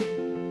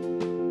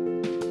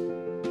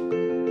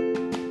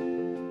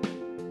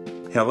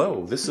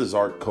Hello, this is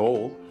Art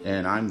Cole,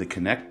 and I'm the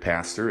Connect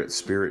Pastor at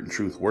Spirit and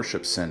Truth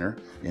Worship Center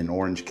in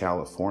Orange,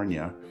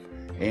 California.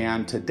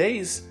 And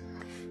today's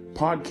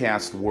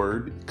podcast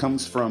word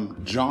comes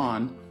from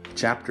John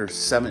chapter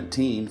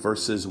 17,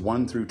 verses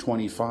 1 through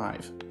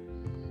 25.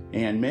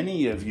 And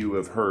many of you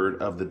have heard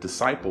of the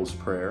disciples'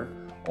 prayer,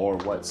 or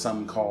what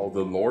some call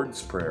the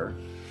Lord's Prayer.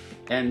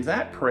 And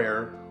that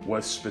prayer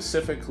was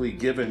specifically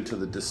given to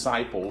the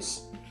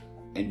disciples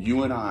and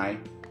you and I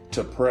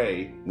to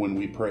pray when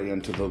we pray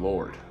unto the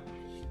Lord.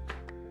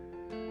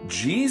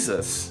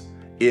 Jesus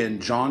in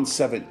John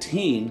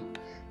 17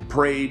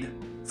 prayed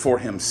for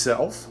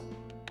himself,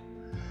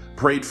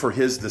 prayed for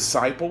his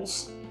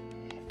disciples,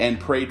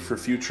 and prayed for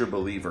future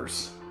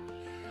believers.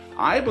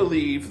 I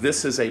believe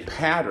this is a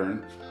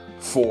pattern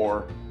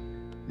for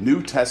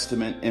New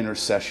Testament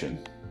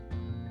intercession.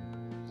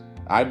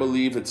 I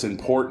believe it's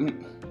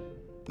important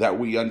that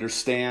we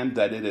understand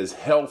that it is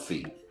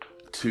healthy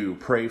to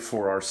pray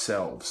for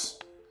ourselves.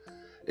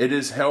 It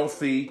is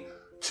healthy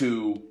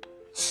to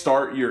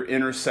start your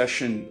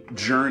intercession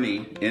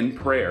journey in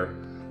prayer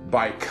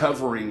by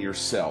covering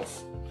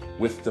yourself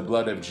with the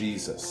blood of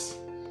Jesus,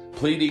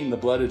 pleading the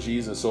blood of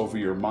Jesus over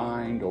your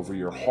mind, over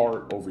your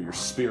heart, over your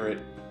spirit,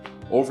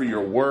 over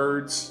your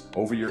words,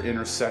 over your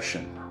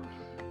intercession.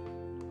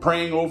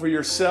 Praying over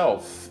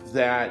yourself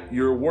that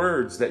your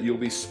words that you'll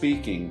be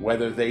speaking,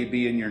 whether they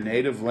be in your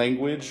native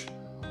language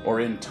or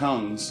in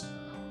tongues,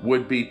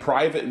 would be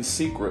private and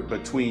secret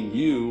between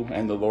you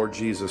and the Lord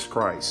Jesus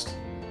Christ.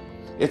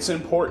 It's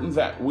important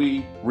that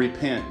we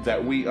repent,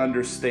 that we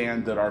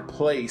understand that our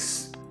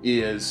place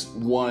is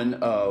one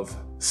of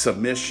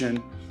submission,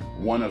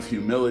 one of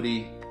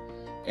humility,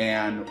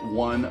 and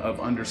one of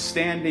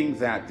understanding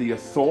that the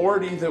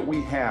authority that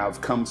we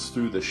have comes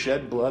through the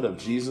shed blood of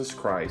Jesus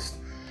Christ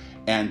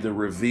and the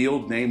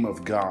revealed name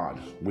of God,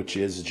 which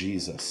is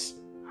Jesus.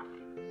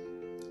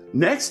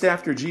 Next,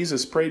 after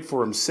Jesus prayed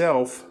for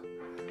himself,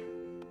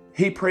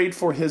 he prayed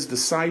for his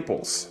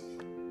disciples.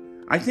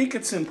 I think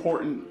it's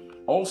important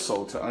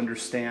also to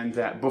understand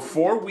that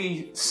before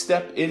we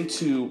step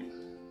into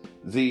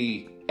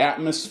the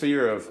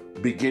atmosphere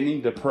of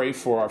beginning to pray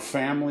for our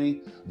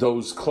family,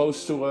 those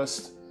close to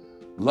us,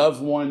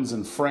 loved ones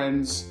and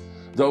friends,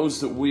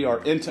 those that we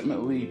are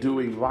intimately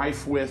doing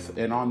life with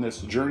and on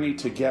this journey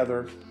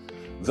together,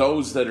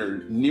 those that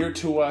are near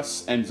to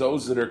us and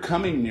those that are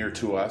coming near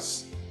to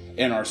us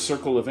in our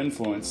circle of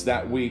influence,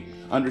 that we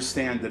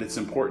understand that it's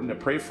important to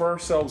pray for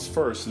ourselves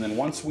first. And then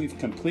once we've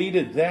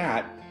completed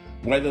that,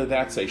 whether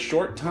that's a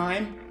short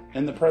time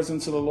in the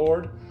presence of the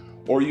Lord,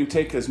 or you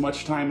take as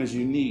much time as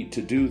you need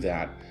to do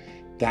that,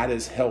 that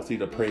is healthy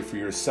to pray for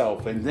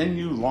yourself. And then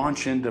you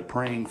launch into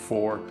praying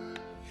for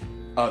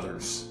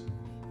others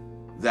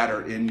that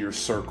are in your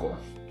circle.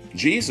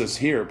 Jesus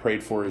here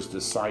prayed for his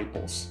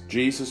disciples.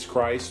 Jesus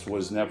Christ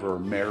was never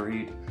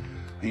married.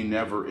 He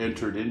never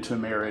entered into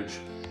marriage.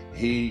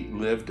 He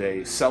lived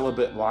a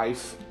celibate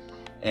life,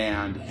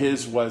 and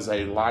his was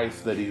a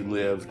life that he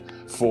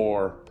lived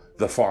for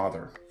the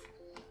Father.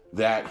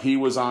 That he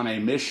was on a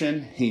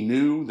mission. He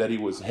knew that he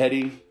was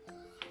heading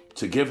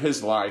to give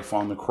his life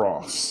on the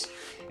cross,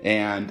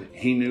 and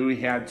he knew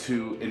he had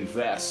to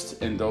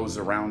invest in those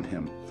around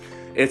him.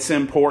 It's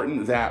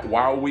important that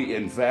while we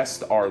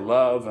invest our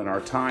love and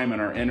our time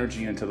and our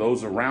energy into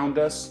those around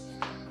us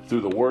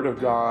through the Word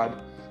of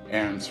God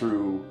and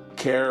through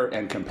care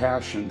and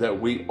compassion, that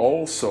we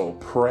also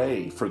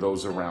pray for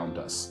those around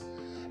us.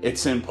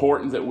 It's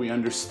important that we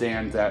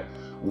understand that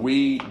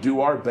we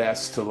do our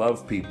best to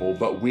love people,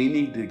 but we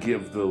need to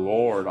give the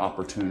Lord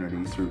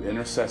opportunity through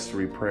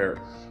intercessory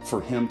prayer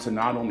for him to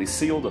not only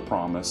seal the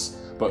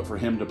promise, but for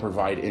him to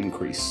provide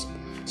increase.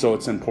 So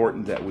it's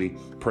important that we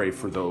pray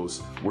for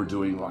those we're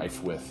doing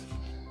life with,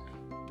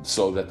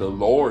 so that the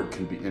Lord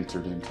can be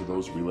entered into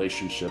those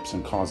relationships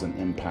and cause an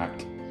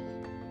impact.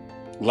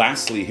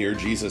 Lastly here,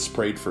 Jesus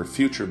prayed for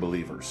future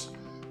believers,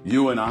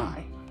 you and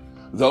I,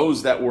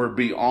 those that were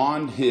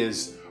beyond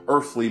his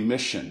earthly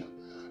mission,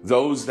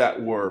 those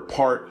that were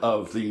part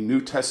of the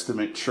New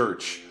Testament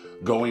church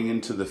going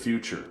into the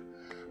future,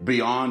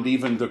 beyond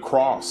even the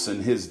cross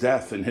and his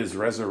death and his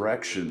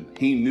resurrection.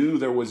 He knew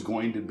there was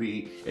going to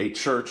be a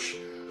church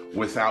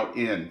without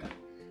end.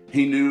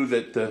 He knew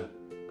that the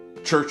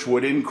church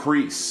would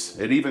increase.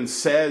 It even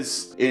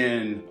says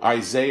in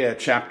Isaiah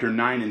chapter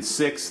 9 and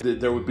 6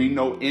 that there would be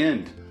no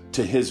end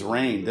to his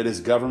reign, that his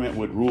government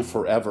would rule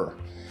forever.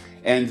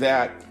 And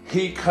that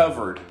he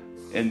covered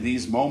in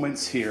these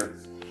moments here,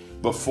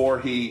 before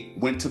he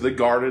went to the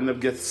Garden of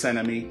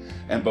Gethsemane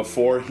and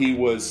before he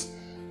was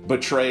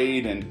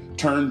betrayed and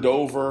turned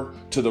over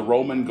to the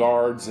Roman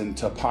guards and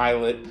to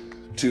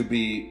Pilate to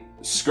be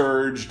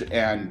scourged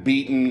and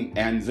beaten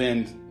and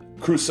then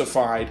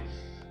crucified.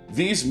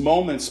 These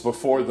moments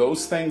before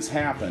those things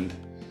happened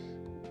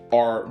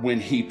are when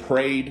he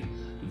prayed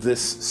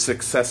this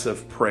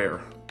successive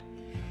prayer.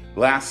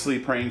 Lastly,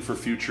 praying for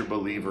future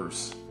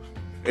believers.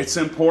 It's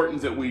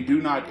important that we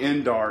do not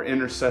end our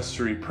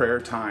intercessory prayer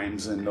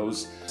times and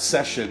those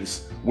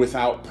sessions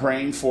without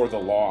praying for the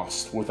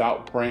lost,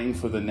 without praying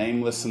for the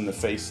nameless and the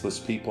faceless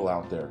people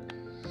out there.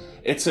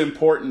 It's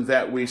important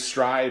that we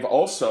strive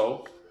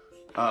also,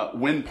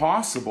 when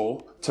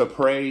possible, to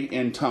pray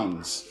in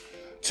tongues,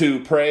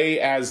 to pray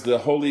as the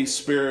Holy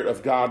Spirit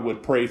of God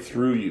would pray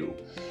through you.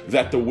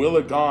 That the will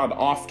of God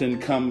often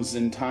comes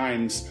in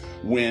times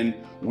when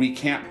we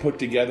can't put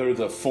together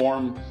the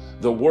form,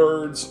 the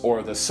words,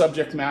 or the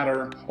subject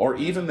matter, or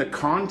even the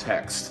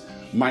context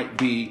might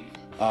be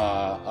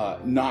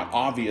not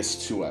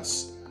obvious to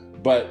us.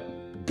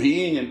 But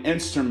being an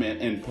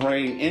instrument in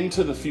praying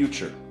into the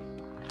future,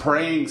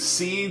 praying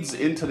seeds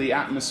into the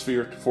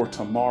atmosphere for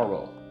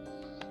tomorrow,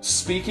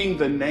 speaking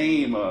the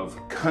name of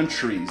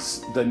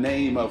countries, the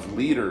name of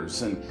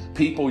leaders and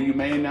people you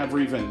may have never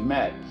even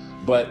met.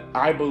 But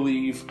I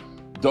believe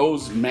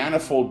those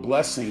manifold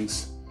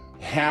blessings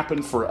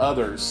happen for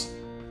others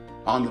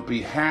on the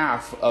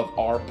behalf of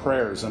our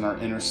prayers and our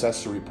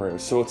intercessory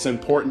prayers. So it's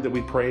important that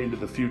we pray into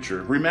the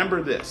future.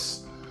 Remember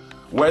this,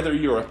 whether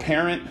you're a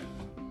parent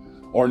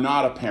or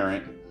not a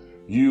parent,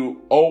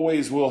 you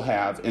always will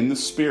have in the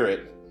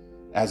Spirit,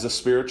 as a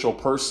spiritual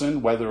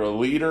person, whether a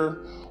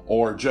leader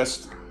or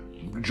just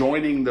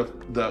joining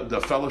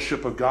the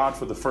fellowship of God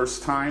for the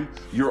first time,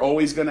 you're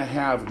always going to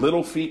have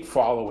little feet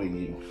following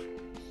you.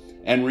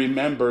 And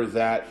remember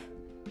that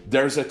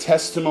there's a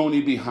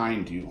testimony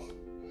behind you.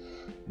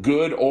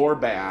 Good or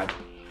bad,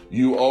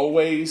 you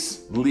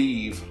always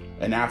leave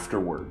an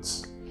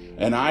afterwards.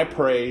 And I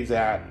pray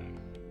that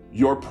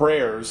your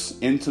prayers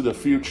into the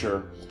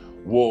future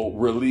will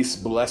release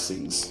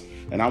blessings.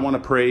 And I want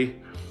to pray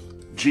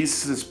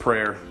Jesus'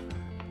 prayer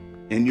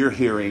in your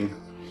hearing.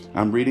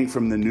 I'm reading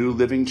from the New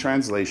Living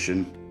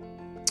Translation.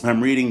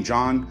 I'm reading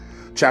John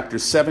chapter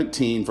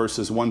 17,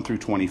 verses 1 through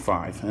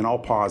 25, and I'll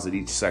pause at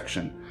each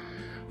section.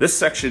 This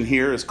section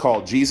here is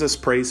called Jesus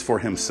Prays for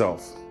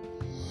Himself.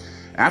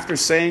 After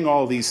saying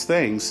all these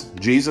things,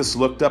 Jesus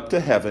looked up to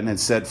heaven and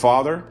said,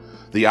 Father,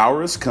 the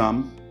hour has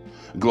come.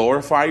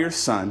 Glorify your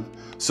Son,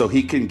 so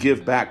He can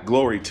give back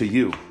glory to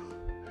you.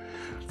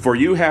 For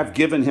you have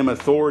given Him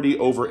authority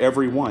over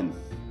everyone.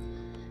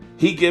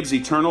 He gives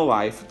eternal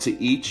life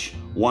to each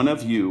one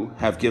of you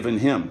have given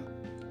Him.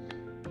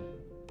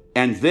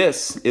 And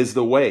this is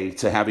the way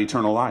to have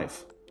eternal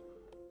life,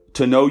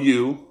 to know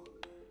you,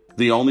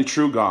 the only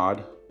true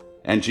God,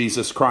 and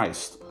Jesus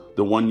Christ,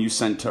 the one you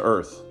sent to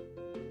earth.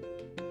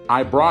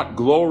 I brought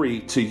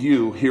glory to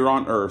you here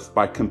on earth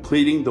by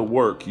completing the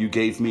work you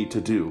gave me to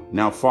do.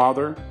 Now,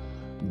 Father,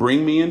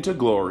 bring me into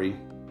glory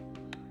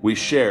we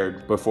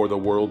shared before the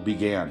world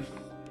began.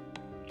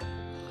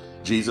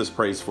 Jesus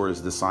prays for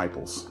His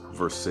disciples.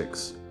 Verse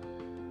 6.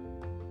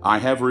 I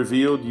have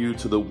revealed you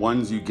to the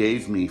ones you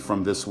gave me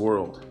from this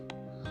world.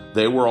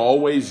 They were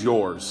always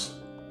yours.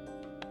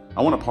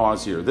 I want to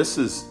pause here. This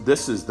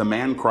is the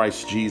man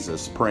Christ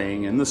Jesus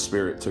praying in the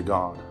Spirit to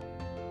God.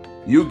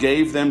 You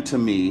gave them to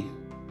me,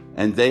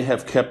 and they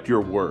have kept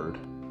your word.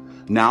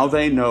 Now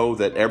they know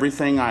that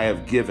everything I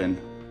have given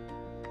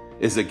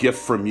is a gift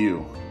from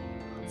you.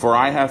 For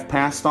I have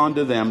passed on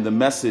to them the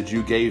message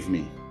you gave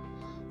me.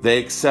 They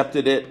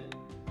accepted it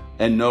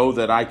and know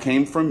that I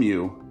came from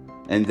you,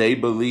 and they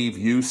believe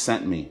you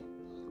sent me.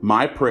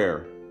 My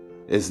prayer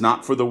is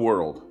not for the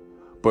world,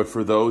 but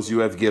for those you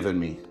have given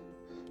me,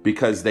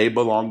 because they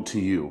belong to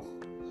you.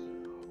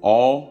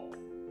 All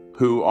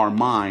who are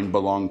mine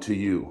belong to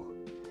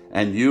you,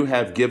 and you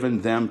have given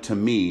them to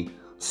me,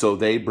 so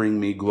they bring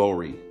me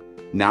glory.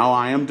 Now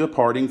I am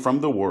departing from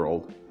the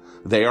world.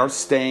 They are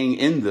staying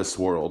in this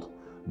world,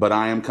 but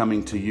I am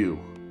coming to you.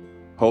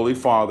 Holy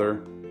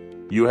Father,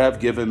 you have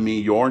given me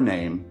your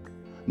name.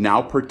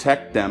 Now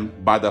protect them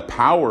by the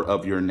power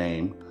of your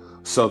name,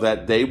 so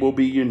that they will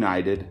be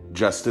united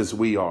just as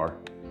we are.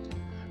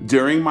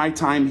 During my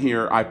time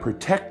here, I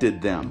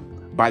protected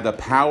them by the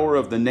power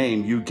of the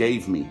name you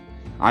gave me.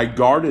 I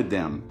guarded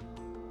them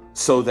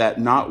so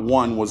that not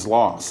one was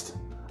lost,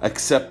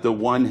 except the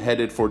one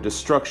headed for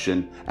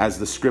destruction, as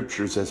the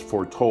scriptures has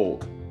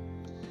foretold.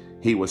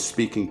 He was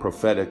speaking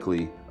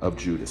prophetically of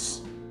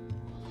Judas.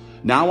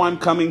 Now I'm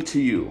coming to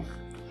you.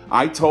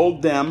 I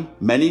told them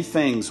many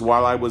things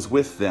while I was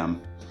with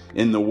them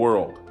in the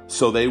world,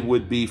 so they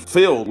would be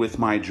filled with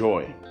my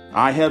joy.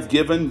 I have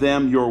given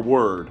them your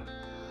word,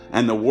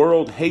 and the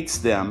world hates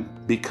them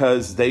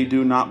because they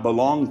do not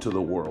belong to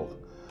the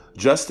world,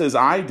 just as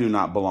I do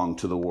not belong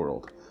to the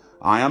world.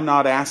 I am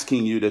not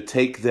asking you to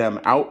take them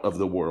out of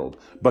the world,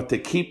 but to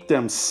keep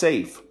them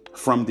safe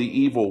from the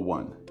evil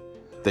one.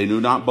 They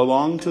do not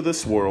belong to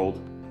this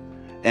world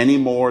any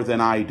more than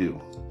I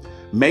do.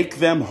 Make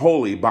them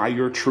holy by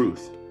your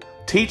truth.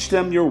 Teach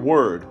them your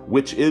word,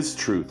 which is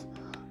truth.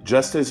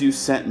 Just as you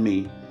sent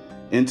me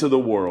into the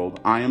world,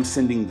 I am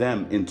sending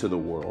them into the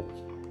world.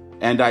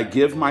 And I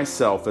give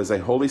myself as a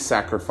holy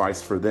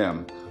sacrifice for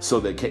them, so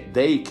that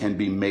they can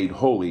be made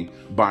holy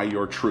by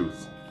your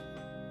truth.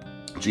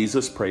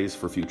 Jesus prays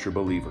for future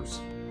believers.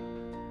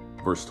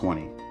 Verse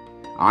 20.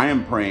 I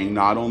am praying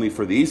not only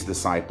for these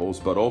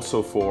disciples, but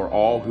also for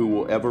all who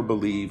will ever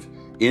believe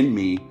in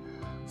me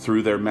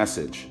through their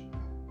message.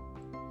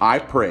 I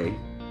pray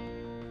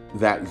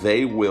that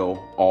they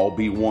will all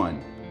be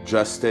one,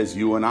 just as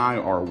you and I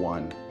are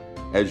one,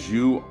 as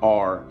you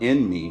are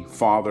in me,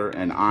 Father,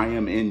 and I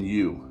am in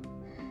you.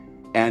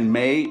 And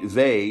may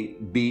they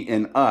be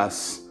in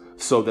us,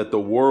 so that the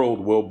world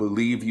will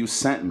believe you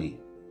sent me.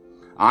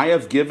 I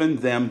have given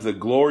them the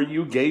glory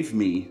you gave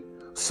me,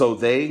 so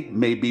they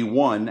may be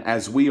one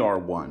as we are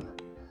one.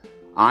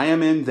 I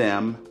am in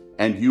them,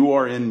 and you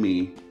are in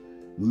me.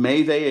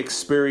 May they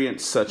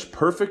experience such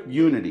perfect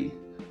unity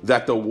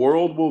that the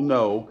world will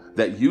know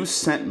that you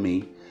sent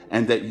me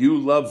and that you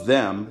love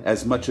them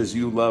as much as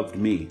you loved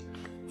me.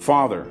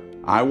 Father,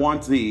 I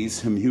want these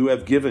whom you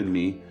have given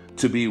me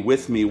to be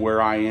with me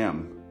where I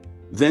am.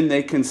 Then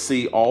they can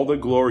see all the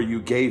glory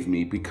you gave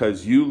me,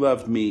 because you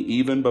loved me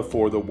even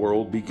before the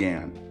world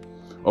began.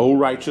 O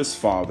righteous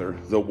Father,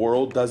 the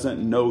world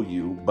doesn't know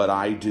you, but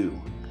I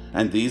do.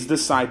 And these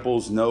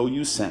disciples know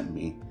you sent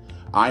me.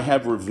 I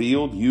have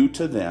revealed you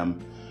to them,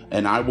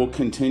 and I will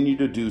continue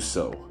to do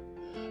so.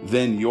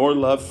 Then your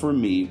love for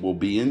me will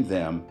be in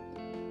them,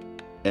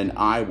 and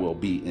I will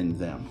be in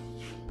them.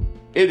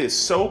 It is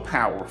so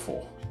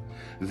powerful,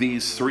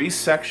 these three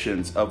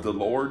sections of the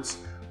Lord's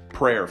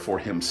Prayer for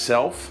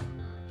himself,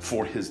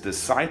 for his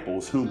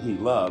disciples whom he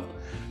loved,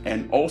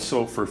 and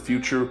also for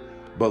future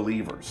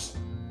believers.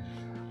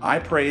 I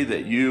pray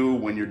that you,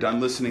 when you're done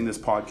listening to this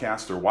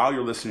podcast, or while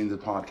you're listening to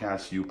the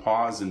podcast, you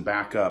pause and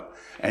back up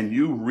and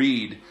you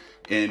read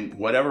in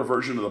whatever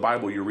version of the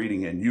Bible you're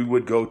reading in. You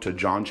would go to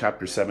John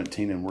chapter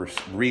 17 and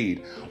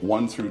read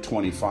 1 through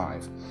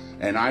 25.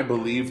 And I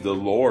believe the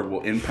Lord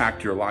will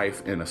impact your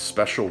life in a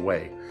special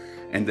way.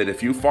 And that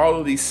if you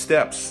follow these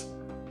steps,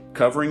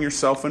 covering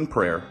yourself in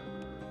prayer,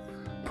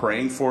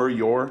 praying for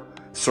your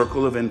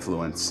circle of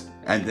influence,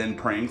 and then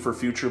praying for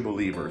future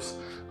believers,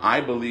 I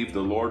believe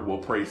the Lord will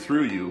pray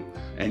through you,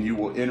 and you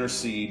will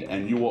intercede,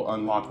 and you will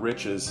unlock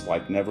riches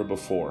like never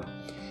before.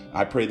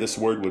 I pray this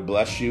word would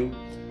bless you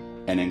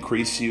and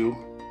increase you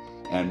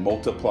and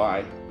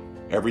multiply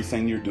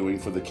everything you're doing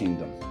for the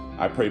kingdom.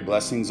 I pray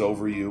blessings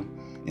over you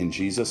in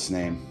Jesus'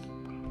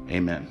 name.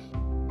 Amen.